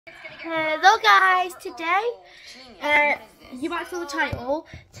Hello guys, today, you might saw the title,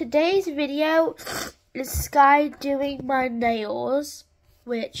 today's video is Sky doing my nails,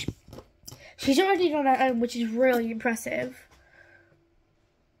 which she's already done her own, which is really impressive.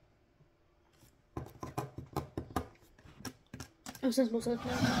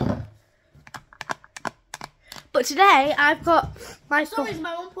 But today, I've got my Sky's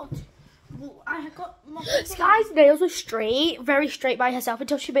nails were straight, very straight by herself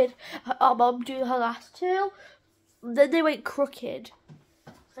until she made her mum do her last two. Then they went crooked,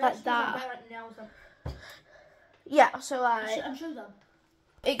 like that. Yeah, so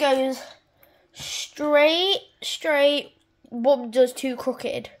it goes straight. Mum does two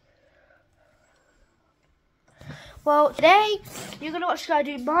crooked. Well, today you're gonna watch Sky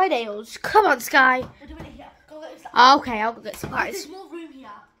do my nails. Come on, Sky. We're doing it here. Go get some. Okay, I'll go get supplies. There's more room here.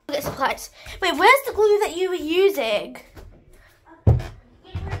 Get supplies. Wait, where's the glue that you were using?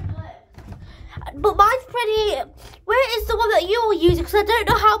 But mine's pretty. Where is the one that you were using? Because I don't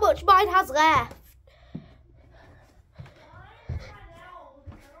know how much mine has left.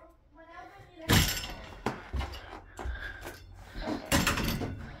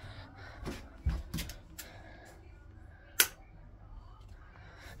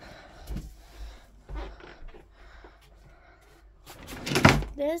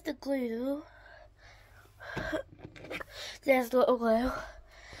 There's the glue. There's the little glue.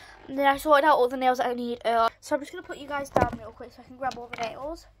 And then I sorted out all the nails that I need. So I'm just going to put you guys down real quick so I can grab all the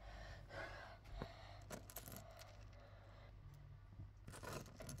nails.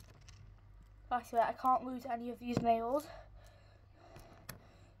 I swear, I can't lose any of these nails.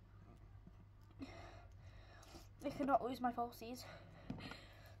 I cannot lose my falsies.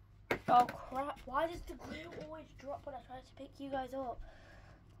 Oh crap, why does the glue always drop when I try to pick you guys up?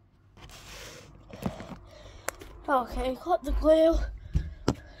 Okay, got the glue.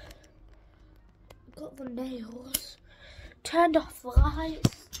 Got the nails. Turned off the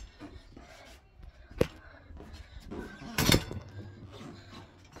lights.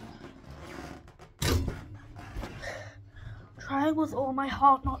 Trying with all my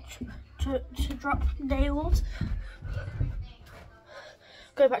heart not to drop nails.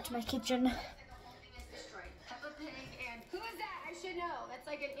 Go back to my kitchen. Peppa Pig and who is that? I should know. That's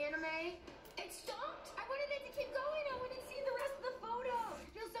like an anime. It stopped. I wanted it to keep going. I wanted to see the rest of the photo. I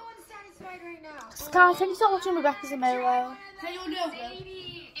feel so unsatisfied right now. Sky, can you start watching Rebecca's and Milo? Is that your nail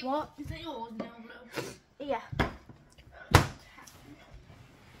glue? What? Is that yours nail glue? Yeah.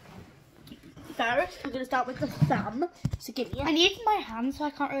 First, we're going to start with the thumb. So give me. I need my hand, so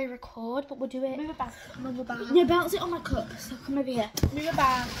I can't really record, but we'll do it. Move it back. Move it back. No, bounce it on my cup. So come over here. Move it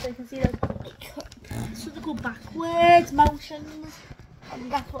back. So you can see the cup. So they go backwards motions. And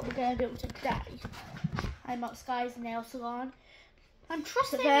that's what we're going to do today. I'm at Sky's nail salon. I'm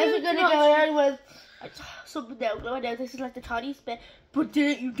trusting you. We're going to go in with some nail glue. I know this is like the tiniest bit, but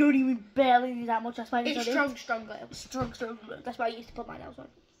you don't even barely need that much. That's why It's strong glue. Strong glue. That's why I used to put my nails on.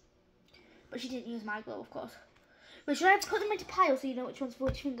 But she didn't use my glue, of course. But should I have to put them into piles so you know which one's for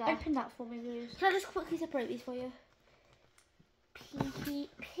which finger? Open that for me, please. Can I just quickly separate these for you?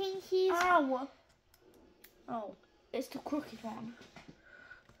 Pinkies. Ow. Oh, it's the crooked one.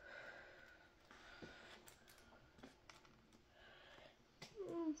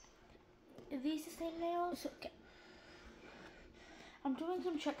 Are these the same nails? Okay. I'm doing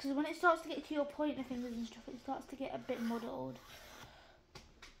some checks because when it starts to get to your pointer fingers and stuff, it starts to get a bit muddled.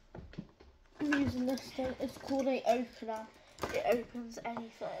 I'm using this thing. It's called an opener. It opens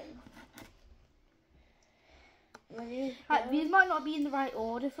anything. These might not be in the right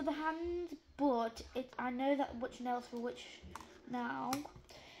order for the hands, but I know that which nails for which now.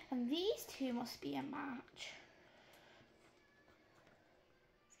 And these two must be a match.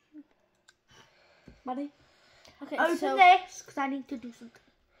 Buddy? Okay, Open so this, because I need to do something.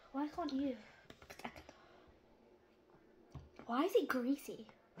 Why can't you? Why is it greasy?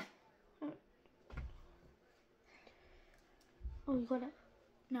 Oh, you got it?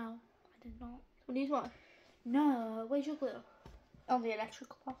 No, I did not. What do you want? No, where's your glue? On the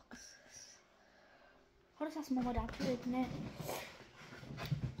electrical box. I'll just ask Mum or Dad to open it.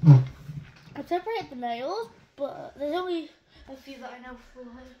 I've separated the nails, but there's only a few that I know for.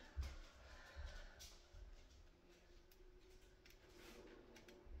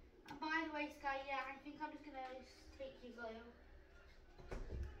 By the way, Sky, yeah, I think I'm just gonna take your glue.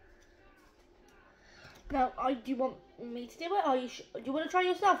 Now, do you want me to do it, or do you want to try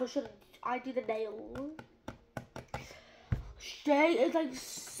yourself, or should I do the nails? Shay is like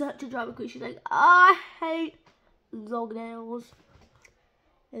such a drama queen. She's like, I hate long nails.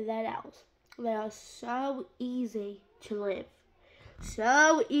 Their nails. They are so easy to live.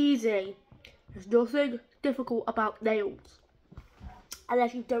 So easy. There's nothing difficult about nails.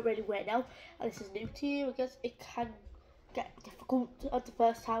 Unless you don't really wear nails, and this is new to you, I guess it can get difficult at the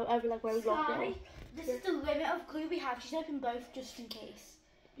first time over like wearing long nails. This is the limit of glue we have. She's opened both just in case.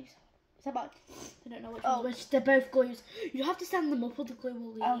 Is that bad? I don't know which Oh, one. which they're both glues. You have to stand them up or the glue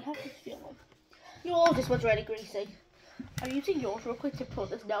will leak. I'll have to feel them. Yours, this one's really greasy. I'm using yours real quick to put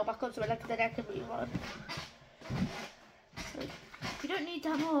this nail back on so then I can move on. You don't need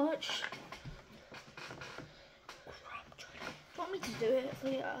that much. Do you want me to do it for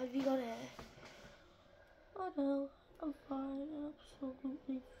you? Have you got it? Oh no, I'm fine, absolutely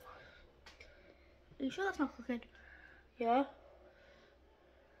fine. Are you sure that's not crooked? Yeah?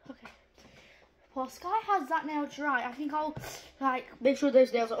 Okay. While Sky has that nail dry, I think I'll like Make sure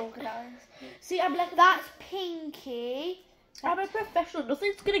those nails are organised. see. I'm like that's Pinky. I'm a professional,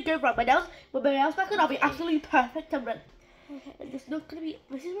 nothing's gonna go wrong. My nails, with my nails back on, I'll be absolutely perfect and ready. Okay. It's just not gonna be.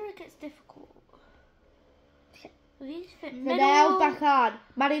 This is where it gets difficult. These fit The middle. nails back on.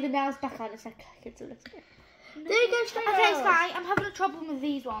 Maddie, the nails back on. It's like, there you go, straight Okay, nails. Sky, I'm having a trouble with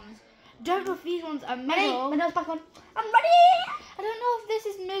these ones. Don't know if these ones are Maddie, middle. my nails back on. I'm ready! I don't know if this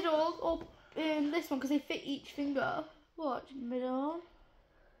is middle or this one because they fit each finger. What? Middle.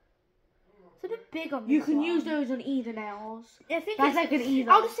 It's a bit big on this You can one. use those on either nails. I think That's it's like an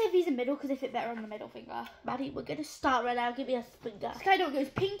either. I'll just say these are middle because they fit better on the middle finger. Maddie, we're gonna start right now. Give me a finger. Sky, don't go.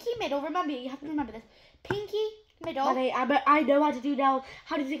 It's pinky middle. Remember, you have to remember this. Pinky middle. Maddie, I know how to do nails.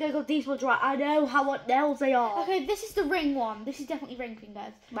 How do you think I got these ones right? I know what nails they are. Okay, this is the ring one. This is definitely ring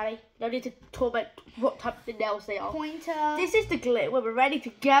fingers. Maddie, no need to torment what type of nails they are. Pointer. This is the glue when we're ready to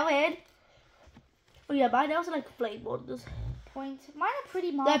go in. Oh yeah, my nails are like flame ones. Pointer. Mine are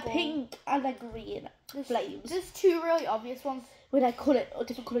pretty marble. They're pink and they're green flames. There's two really obvious ones. When I cut it or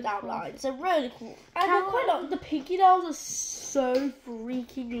different coloured outlines. They're really cool. And they're quite long. The pinky nails are so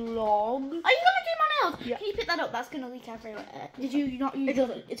freaking long. Are you gonna do my nails? Yeah. Can you pick that up? That's gonna leak everywhere. Did you not use It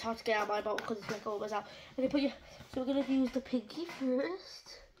doesn't. It's hard to get out of my bottle because it's like almost out. Okay, put your. So we're gonna use the pinky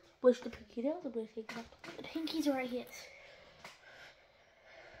first. Where's the pinky nail? The pinky nail. the pinkies are right here?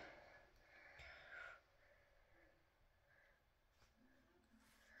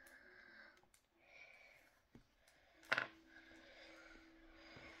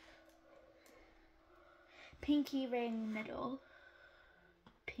 Pinky ring middle.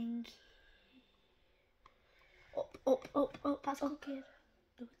 Pinky. Up. That's crooked.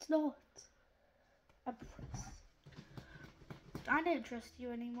 No, it's not. I'm I don't trust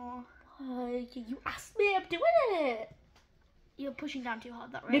you anymore. Why? You asked me. I'm doing it. You're pushing down too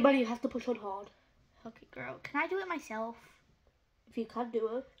hard that way. Anybody has to push on hard. Okay, girl. Can I do it myself? If you can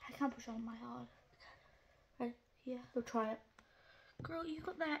do it, I can't push on my hard. right? Yeah. We'll try it. Girl, you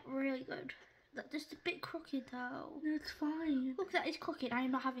got that really good. That's just a bit crooked though. No, it's fine. Look, that is crooked. I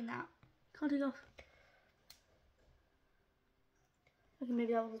am not having that. Cut it off. Okay,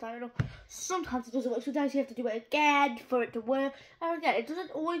 maybe that wasn't enough. Sometimes it doesn't work. Sometimes you have to do it again for it to work. And again, it doesn't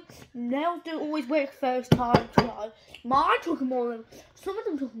always. Nails don't always work first time try. Mine took more than. Some of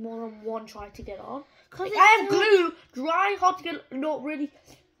them took more than one try to get on. Like, I have glue, dry, hard to get, not really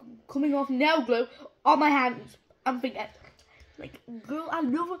coming off nail glue on my hands and fingers. Like, girl, I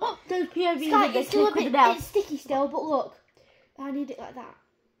love it. Oh, those POVs. Sky, that they it's still a click with bit. the nails. It's sticky still, but look, I need it like that.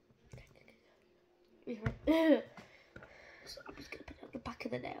 So I'm just gonna put it on the back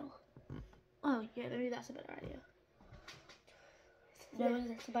of the nail. Oh yeah, maybe that's a better idea. No,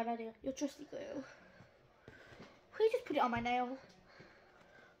 that's a bad idea. Your trusty glue. Can you just put it on my nail?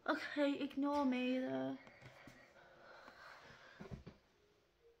 Okay, ignore me there.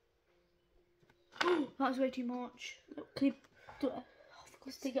 That was way too much. Look, can you do it? Oh, for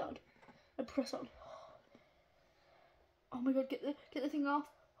God's sake, stick it on and press on. Oh my god, get the thing off.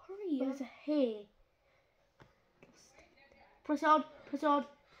 Hurry. There's a hair. Press on, press on.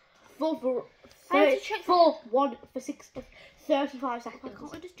 4 for I have to check 4, 1 for 35 Why seconds.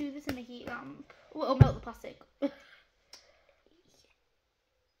 can't we just do this in a heat lamp? Oh, it'll melt the plastic.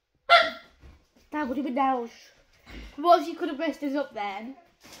 Dad, what do you mean now? What if you could have messed us up then?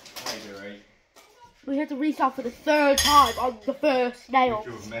 We had to restart for the 3rd time on the first nail.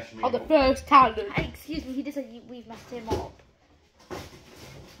 On the first time. Hey, excuse me, he just said we've messed him up.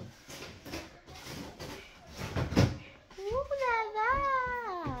 Ooh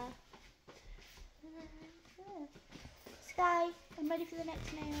la la! Sky, I'm ready for the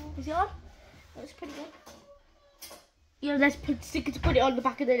next nail. Is it on? Looks pretty good. Yeah, let's stick it to put it on the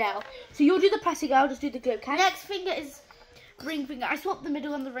back of the nail. So you'll do the pressing, I'll just do the glue, okay? Next finger is ring finger. I swapped the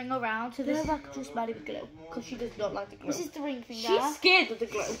middle and the ring around. So this, Just Maddie with glue, because she does not like the glue. this is the ring finger. She's scared of the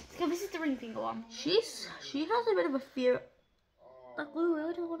glue. So this is the ring finger one. She has a bit of a fear That glue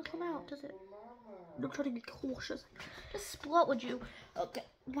really doesn't want to come out, does it? I'm trying to be cautious. Just splot, would you? Okay.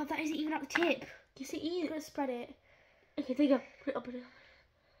 Well, that isn't even at the tip. Yes, it is. I'm gonna spread it. Okay, there you go. Put it up, put it up.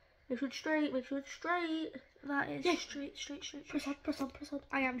 Make sure it's straight, make sure it's straight. That is straight. Press on.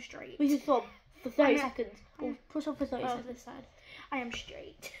 I am straight. With your thumb for 30 seconds. Oh, press on for 30 seconds. This side. I am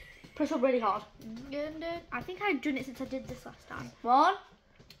straight. Press on really hard. I think I've done it since I did this last time. 1,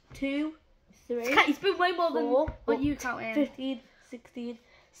 2, 3. It's been way more than 4, what you counting. 15, 16,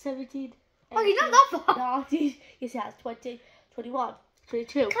 17. Oh, you're not that far. 19. Yes, it has. 20, 21,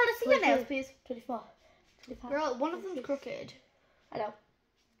 22. Can I see your nails, please? 24, 25. Girl, one of them's crooked. I know.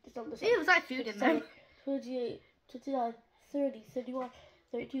 It's on the Ew, it was like food in there. 28, 29, 30, 31,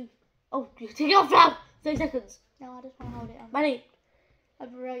 32. Oh, you take it off now! 30 seconds. No, I just want to hold it on. Manny,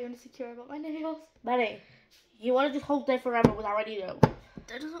 I'm really insecure about my nails. Manny, you want to just hold there forever without any nails?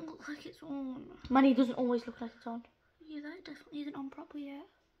 That doesn't look like it's on. Manny doesn't always look like it's on. Yeah, that definitely isn't on properly yet.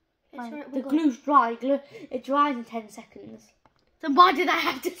 It's Manny, right, the glue's dry. It dries in 10 seconds. Then why did I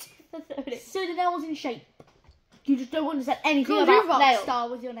have to do the 30? So the nail's in shape. You just don't understand anything Go about do rock nails. star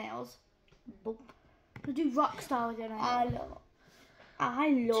with your nails. Boop. Go do rock star with your nails. I love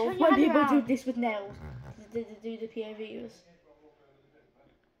Turn your when hand people do around. this with nails. They do the POVs.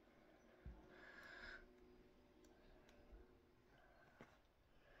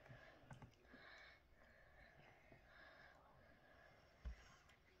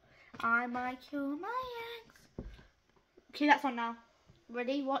 I might kill my ex. Okay, that's on now.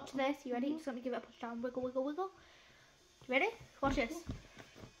 Ready? Watch this. You ready? Just let me give it a push down. Wiggle, wiggle, wiggle. You ready? Watch this.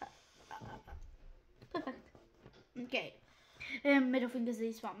 Perfect. Okay. Middle fingers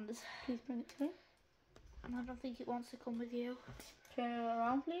these ones. Please bring it to me. And I don't think it wants to come with you. Turn it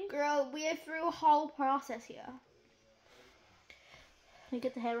around, please. Girl, we are through a whole process here. Can you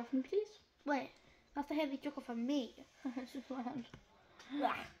get the hair off me, please? Wait, that's the hair they took off of me. It's just my hand.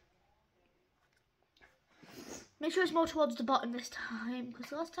 Make sure it's more towards the bottom this time,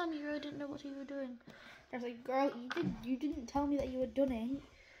 because last time you really didn't know what you were doing. I was like, girl, you didn't tell me that you were done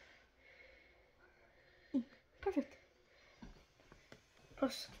it. Perfect.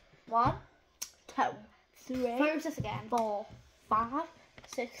 Plus 1, 2, 3, Process again. 4, 5,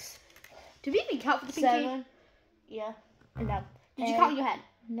 6, Did we even count for the pinky? 7. Yeah. And now. Did you count in your head?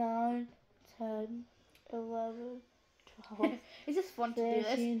 9, 10, 11, 12. It's just fun to do this.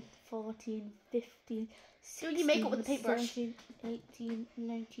 13, 14, 15, 16, your makeup with a paintbrush. 17, 18,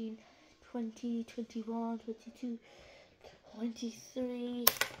 19, 20, 21, 22, 23,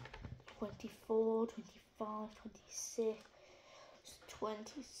 24, 25, 26,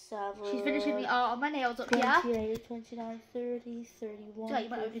 27. She's finishing me all my nails up here. 28, 29, 30, 31, Wait, you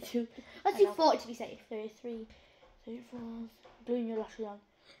might have- 32, Let's do 40 to be safe. 33, 34, gluing your lashes on.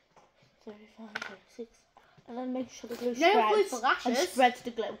 35, 36. And then make sure the glue No spreads. glue for lashes. And spreads the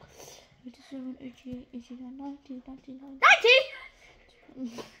glue. 87, 88, 89, 90, 99.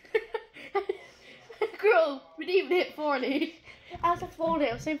 90! Girl, we didn't even hit 40. I was like 40,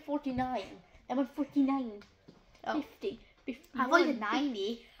 I was saying 49. I'm on 49. Oh. 50. 51. I thought you said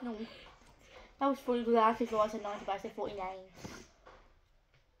 90. No. That was funny because I actually thought I said 90, but I said 49.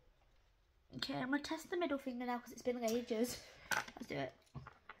 Okay, I'm going to test the middle finger now because it's been ages. Let's do it.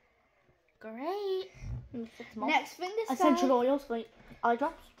 Great. Next thing this Essential side. oils for eye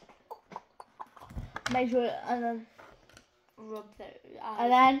drops. Measure it and then Rub the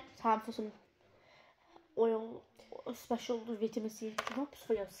And then time for some oil, special vitamin C drops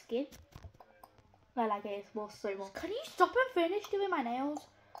for your skin. I like it more so much. Can you stop and finish doing my nails?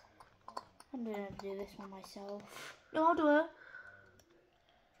 I'm gonna do this one myself. No, I'll do it.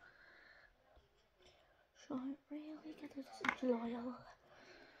 Should I really get this essential oil?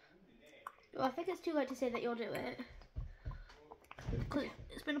 Well, I think it's too late to say that you'll do it. Because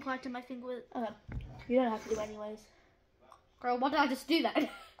it's been applied to my finger with... Okay. You don't have to do it anyways. Girl, why did I just do that?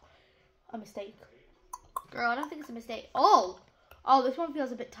 A mistake. Girl, I don't think it's a mistake. Oh! Oh, this one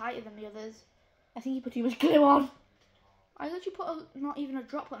feels a bit tighter than the others. I think you put too much glue on. I literally put not even a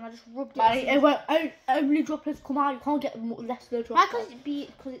droplet and I just rubbed it. Right, it won't, only droplets come out. You can't get less than a Why droplet. could it be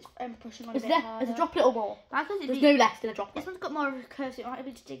because it's pushing on It's a bit less, harder? it's a droplet or more. Why could it There's be... no less than a This droplet. one's got more of a curve, so it might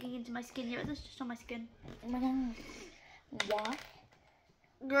be just digging into my skin. Yeah, that's just on my skin. Why?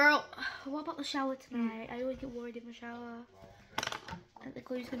 Girl, what about the shower tonight? I always get worried in the shower that the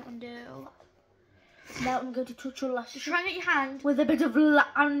glue's going to undo. Now I'm going to touch your lashes Just try and get your hand. with a bit of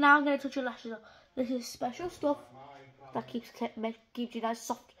and now I'm going to touch your lashes. This is special stuff that gives you nice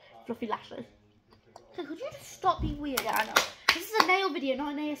soft fluffy lashes. So could you just stop being weird? Yeah, I know. This is a nail video,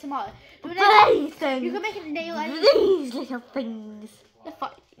 not an ASMR. Do a nail. These things. You can make a nail. These little things. They're fine.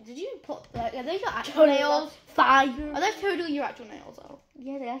 Did you put like are those your actual nails? Fire. Are those totally your actual nails though?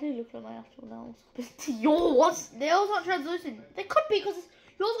 Yeah, they actually look like my actual nails. But yours. Nails aren't translucent. They could be because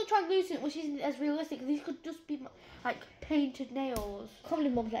yours are translucent, which isn't as realistic. These could just be like painted nails. Probably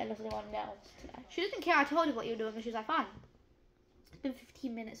mum's letting us do our nails today. She doesn't care. I told her what you were doing, and she was like, "Fine." It's been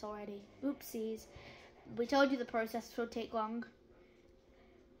 15 minutes already. Oopsies. We told you the process would take long.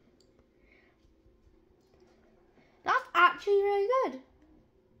 That's actually really good.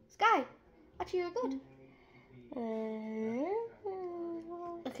 Sky, actually really good.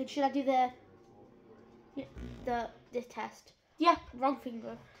 Okay, should I do this test? Yeah. Wrong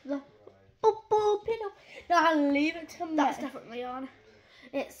finger. Pin up. No, I'll leave it to me. That's definitely on.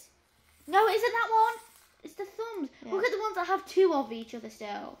 No, isn't that one? It's the thumbs. Yeah. Look at the ones that have two of each other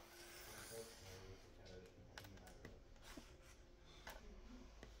still.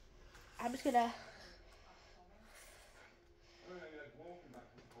 I'm just gonna.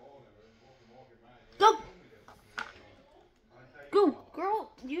 Go! Go!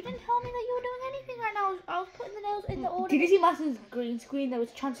 Girl, you didn't tell me that you were doing anything right now. I was putting the nails in the order. Did you see Madison's green screen? There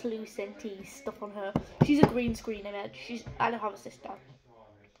was translucent stuff on her. She's a green screen image. I don't have a sister.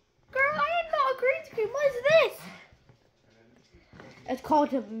 Girl, I am not a green screen. What is this? It's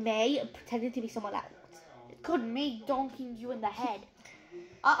called May pretending to be someone else. It's called me donking you in the head.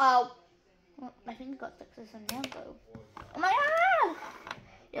 Uh-oh. Well, my finger got stuck to some nail glue. Oh my god!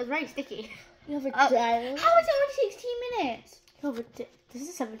 It was very sticky. You have a How is dial. it only 16 minutes? You have a this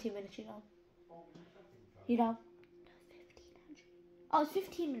is 17 minutes, you know. You know? Oh, it's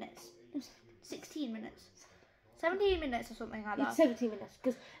 15 minutes. 16 minutes. 17 minutes or something like that. It's 17 minutes.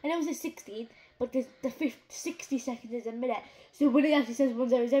 Because I know it's 16, but the 60 seconds is a minute. So when it actually says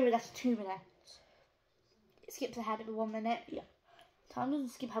 100, that's 2 minutes. It skips ahead of 1 minute. Yeah. Time doesn't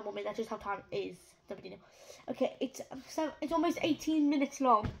skip ahead 1 minute, that's just how time is. Nobody knows. Okay, it's almost 18 minutes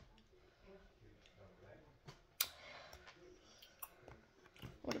long.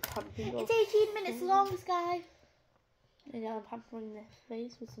 What a pumpkin. It's 18 minutes long, this guy. And I'm pampering this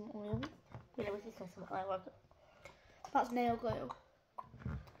face with some oil. Wait, let me see some oil. That's nail glue.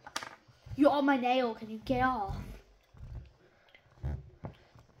 You're on my nail. Can you get off?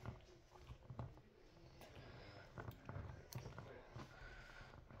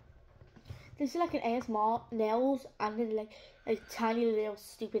 This is like an ASMR nails and then like a tiny little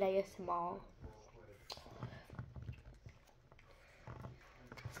stupid ASMR.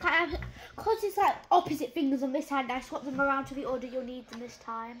 Because it's like opposite fingers on this hand, I swap them around to the order you'll need them this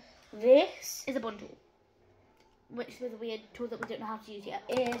time. This Is a bun tool. Which is a weird tool that we don't know how to use yet.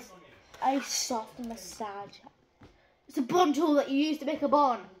 is a soft massager. It's a bun tool that you use to make a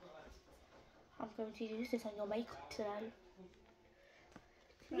bun. I'm going to use this on your makeup today.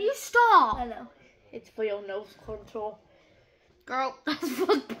 Can you stop? I know. It's for your nose contour. Girl, that's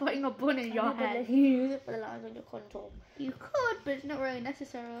for putting a bun in your head. You use it for the lines on your contour. You could, but it's not really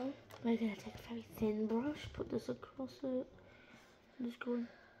necessary. We're going to take a very thin brush, put this across it. Just going.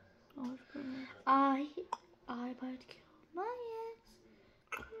 I might kill my ex.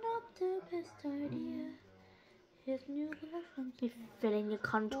 Not the best idea. His new girlfriend. You fill in your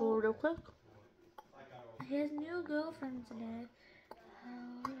contour real quick. His new girlfriend today.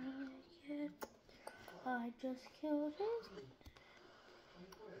 How did I get? I just killed his.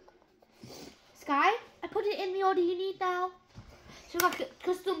 Sky, I put it in the order you need now. So like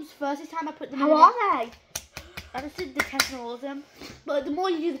customs first. This time I put them. How are they? I just did the test and all of them. But the more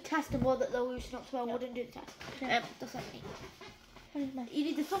you do the test, the more that they'll loosen up. So I wouldn't do the test. That's what I mean. You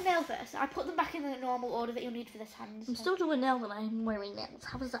need the thumbnail first. I put them back in the normal order that you'll need for this hand. I'm still doing nails and I'm wearing nails.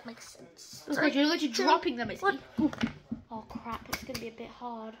 How does that make sense? Because you're literally dropping them, Izzy. What? Oh crap! It's gonna be a bit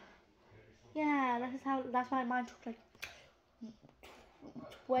hard. Yeah, that's why mine took like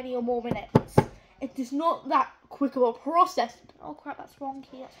 20 or more minutes. It is not that quick of a process. Oh crap! That's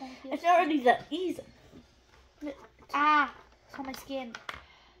wonky. That's wonky. It's not really that easy. Ah! It's on my skin.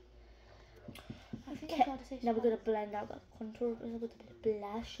 I think I gotta say Now we're gonna blend out that contour with a bit of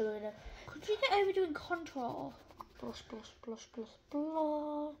blush. So we're gonna. Could you get over doing contour? Blush, blush, blush, blush,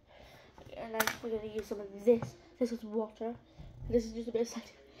 blush. And then we're gonna use some of this. This is water. This is just a bit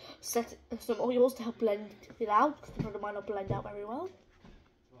of some oils to help blend it out because the product might not blend out very well.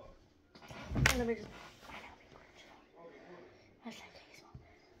 And let me just.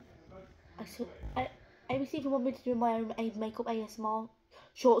 I received want me to do my own makeup ASMR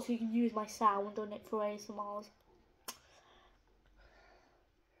short, so you can use my sound on it for ASMRs.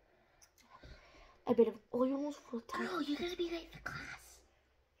 A bit of oils for time. Girl, you're gonna be late for class.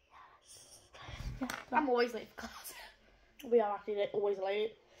 Yeah, I'm always late for class. we are actually always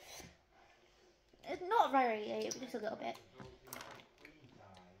late. It's not very late, just a little bit.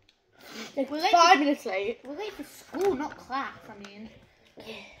 Like We're late 5 minutes late. We're late for school, not class. I mean,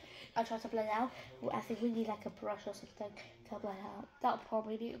 Yeah. I'll try to blend it out. Well, I think we need like a brush or something to blend it out. that'll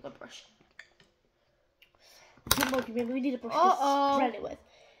probably need a good brush. Maybe we need a brush Uh-oh. to spread it with.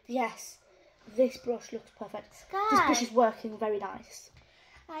 Yes. This brush looks perfect. Sky. This brush is working very nice.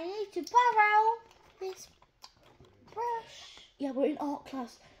 I need to borrow this brush. Yeah, we're in art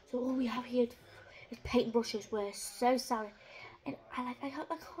class, so all we have here is paint brushes. We're so sorry, and I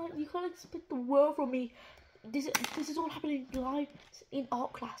can't. You can't expect the world from me. This is all happening live in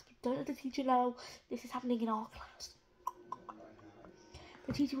art class. But don't let the teacher know this is happening in art class.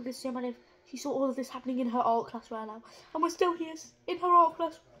 The teacher will get so mad if she saw all of this happening in her art class right now, and we're still here in her art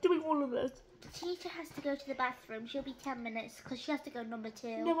class doing all of this. The teacher has to go to the bathroom. She'll be 10 minutes because she has to go number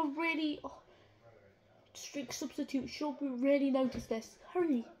 2. No one really. Oh, strict substitute. She'll really notice this.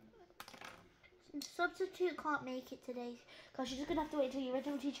 Hurry. Substitute can't make it today because she's just gonna have to wait until your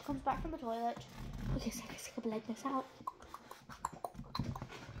original teacher comes back from the toilet. Okay, so I guess I can blend this out.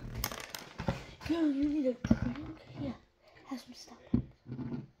 Girl, you need a drink. Here, have some stuff.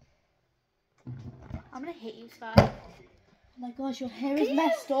 I'm gonna hit you, Sky. Oh my gosh, your hair is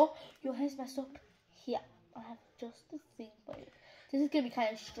messed up. Your hair's messed up. Here, I have just the thing for you. This is gonna be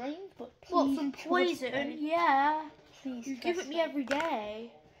kind of strange, but please. What, some trust poison? me. Yeah. Please, You give it me every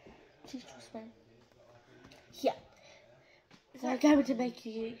day. Please trust me. Here. I'm going to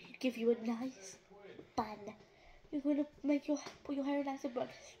give you a nice bun. You're going to put your hair in a nice bun.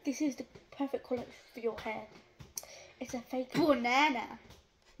 This is the perfect colour for your hair. It's a fake Banana.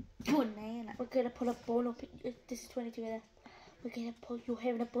 Banana. We're going to put a bun up. This is 22 there. We're going to put your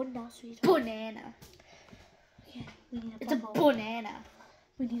hair in a bun now, sweetie. Banana. Yeah, we need a It's a bun. banana.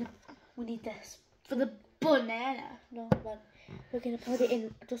 We need this. For the banana. No, bun. We're going to put it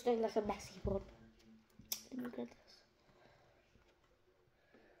in just like a messy bun. Look at this.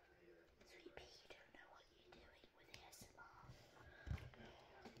 Sweet pea, you don't know what you're doing with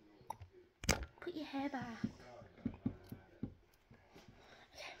ASMR. Put your hair back.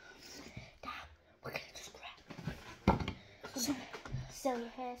 Okay. Now, we're going to just grab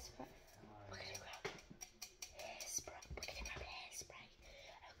Silly hairspray. We're going to grab hairspray. We're going to grab hairspray.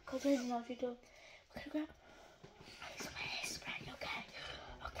 Because I don't know what you're doing. We're going to grab some hairspray, okay?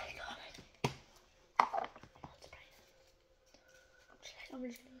 Okay, darling. I'm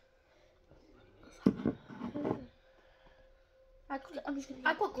just gonna.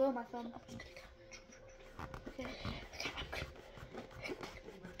 I got glue on my thumb. I'm just gonna go. Okay. Okay, I'm gonna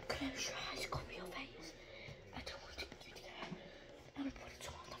close your eyes, cover your face. I don't want you to get it. I'm gonna put it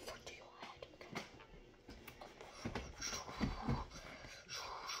on the front of your head, okay?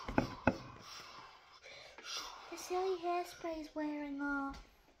 The silly hairspray is wearing off.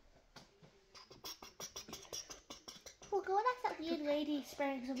 Well, go and ask that weird lady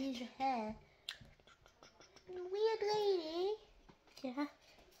spraying some of your hair. Weird lady? Yeah. Can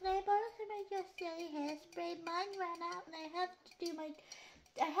I borrow some of your silly hairspray? Mine ran out and I have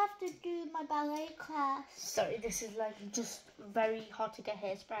to do my ballet class. Sorry, this is like just very hard to get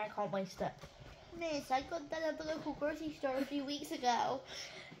hairspray. I can't waste it. Miss, I got that at the local grocery store a few weeks ago.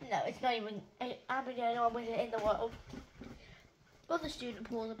 No, it's not even. I'm the only one with it in the world. But the student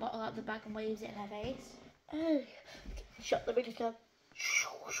pulls the bottle out of the bag and waves it in her face. Oh, shut the window go.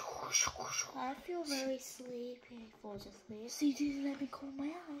 I feel very sleepy. Falls asleep. See, you didn't let me cover my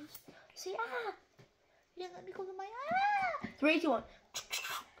eyes. See, you didn't let me cover my 3, 2, 1.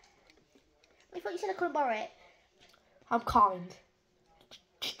 I thought you said I couldn't borrow it. I'm kind.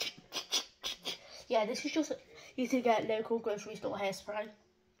 Yeah, this is just you to get local grocery store hairspray.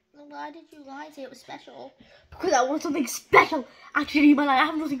 Then why did you lie? Say it was special. Because I want something special. Actually, man, I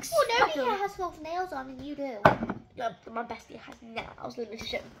have nothing Oh, special. nobody here has false nails on, and you do. Yeah, my bestie has nails. Let me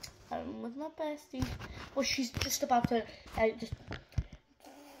show. With my bestie. Well, she's just about to just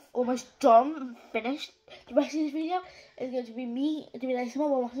almost done, finished. The rest of this video is going to be me doing ASMR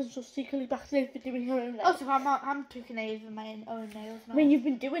while my sister's just secretly backstage for doing her own nails. Oh, so I'm taking nails with my own nails now. I mean, you've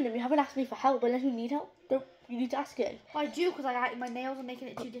been doing them. You haven't asked me for help. Unless you need help, you need to ask it. I do because my nails are making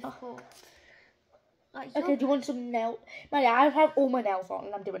it too difficult. Like, Okay, do you want some nail? Man, I have all my nails on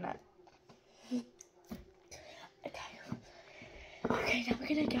and I'm doing that. Okay, now we're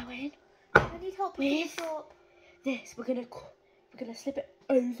gonna go in. I need help picking With this up. this. We're gonna slip it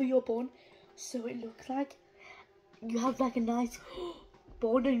over your bun so it looks like you have like a nice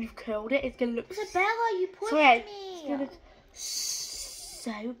bun and you've curled it. It's gonna look. Isabella, you pushed Sorry, me. it's gonna look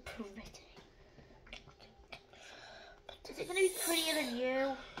so pretty. Is it gonna be prettier than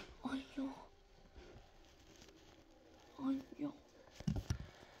you? I know.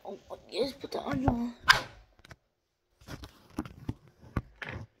 Oh, yes, put that on your.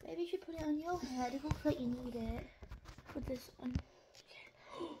 Maybe Maybe you should put it on your head. It looks like you need it. Put this on.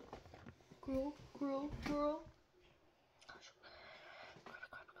 Girl.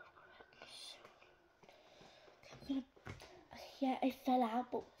 Yeah, it fell out,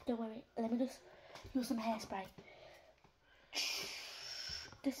 but don't worry. Let me just use some hairspray.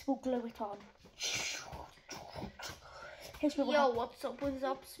 This will glue it on. Yo, what's up with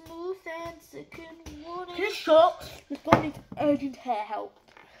up smooth and second warning? Can you shut? This guy needs urgent hair help.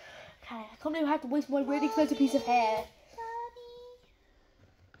 Okay, I can't believe I have to waste my really expensive piece of hair. Daddy,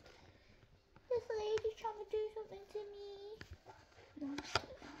 this lady's trying to do something to me.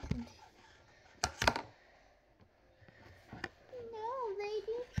 No,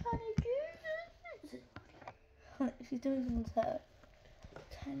 lady's trying to do something. She's doing something to her.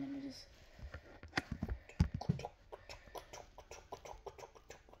 Okay, let me just.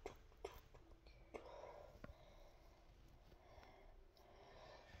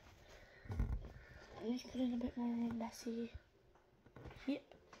 I'm just putting a bit more messy. Yep.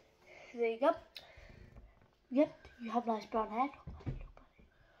 There you go. Yep, you have nice brown hair.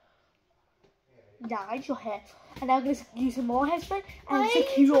 Nice, your hair. And now I'm going to use some more hairspray and secure. Why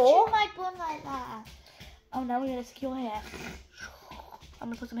are you touching my bun like that? Oh, now we're going to secure hair. I'm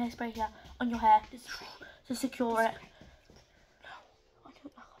going to put some hairspray here on your hair just to secure it.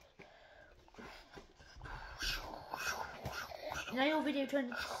 You know your video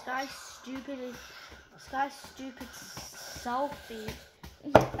turned Sky Stupid selfie.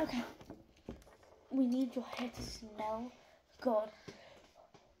 Okay. We need your hair to smell good.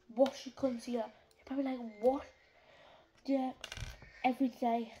 Wash your concealer. You're probably like, what? Yeah.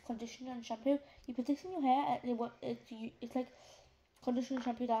 Everyday conditioner and shampoo. You put this in your hair and it's like conditioner and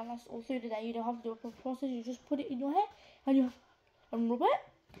shampoo that lasts all through the day. You don't have to do a proper process. You just put it in your hair and rub it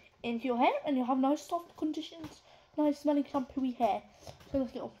into your hair and you'll have nice soft conditions. Nice smelling shampooy hair. So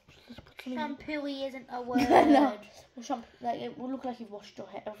let's get on. Shampooey isn't a word. No. Shampoo, like, it will look like you've washed your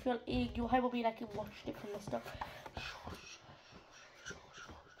hair. I feel your hair will be like you've washed it from the stuff.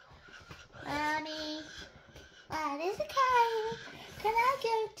 Mommy, it's okay. Can I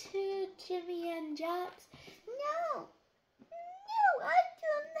go to Jimmy and Jack's? No, I've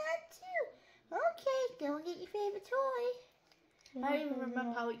done that too. Okay, go and get your favourite toy. I don't even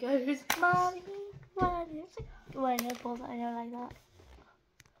remember how it goes. Mommy, when you pull that hair like that.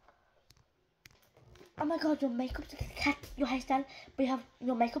 Oh my god, your makeup to catch your hairstyle, but you have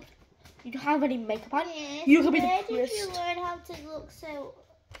your makeup. You don't have any makeup on. Yes, You could be where the did first. you learn how to look so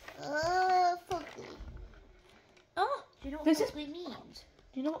fugly? Oh, Do you know what This is- fugly means?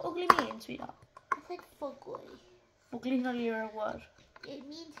 do you know what ugly means, sweetheart? I said fugly. Ugly is not even a word. It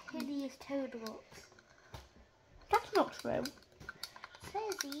means hideous toad looks. That's not true.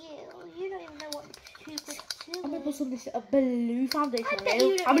 Says you. You don't even know what 2 plus 2 I'm gonna put is. some of this blue foundation I on bet you.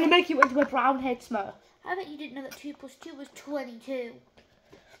 you don't I'm gonna know. make you into a brown head smurf. I bet you didn't know that 2 plus 2 was 22.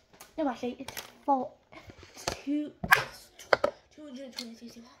 No, actually, it's 4. It's 2.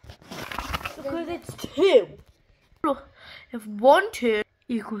 222. Because it's 2. Look, if 1 2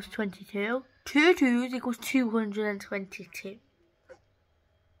 equals 22, 2 2s equals 222.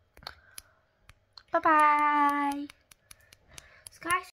 Bye bye. Sky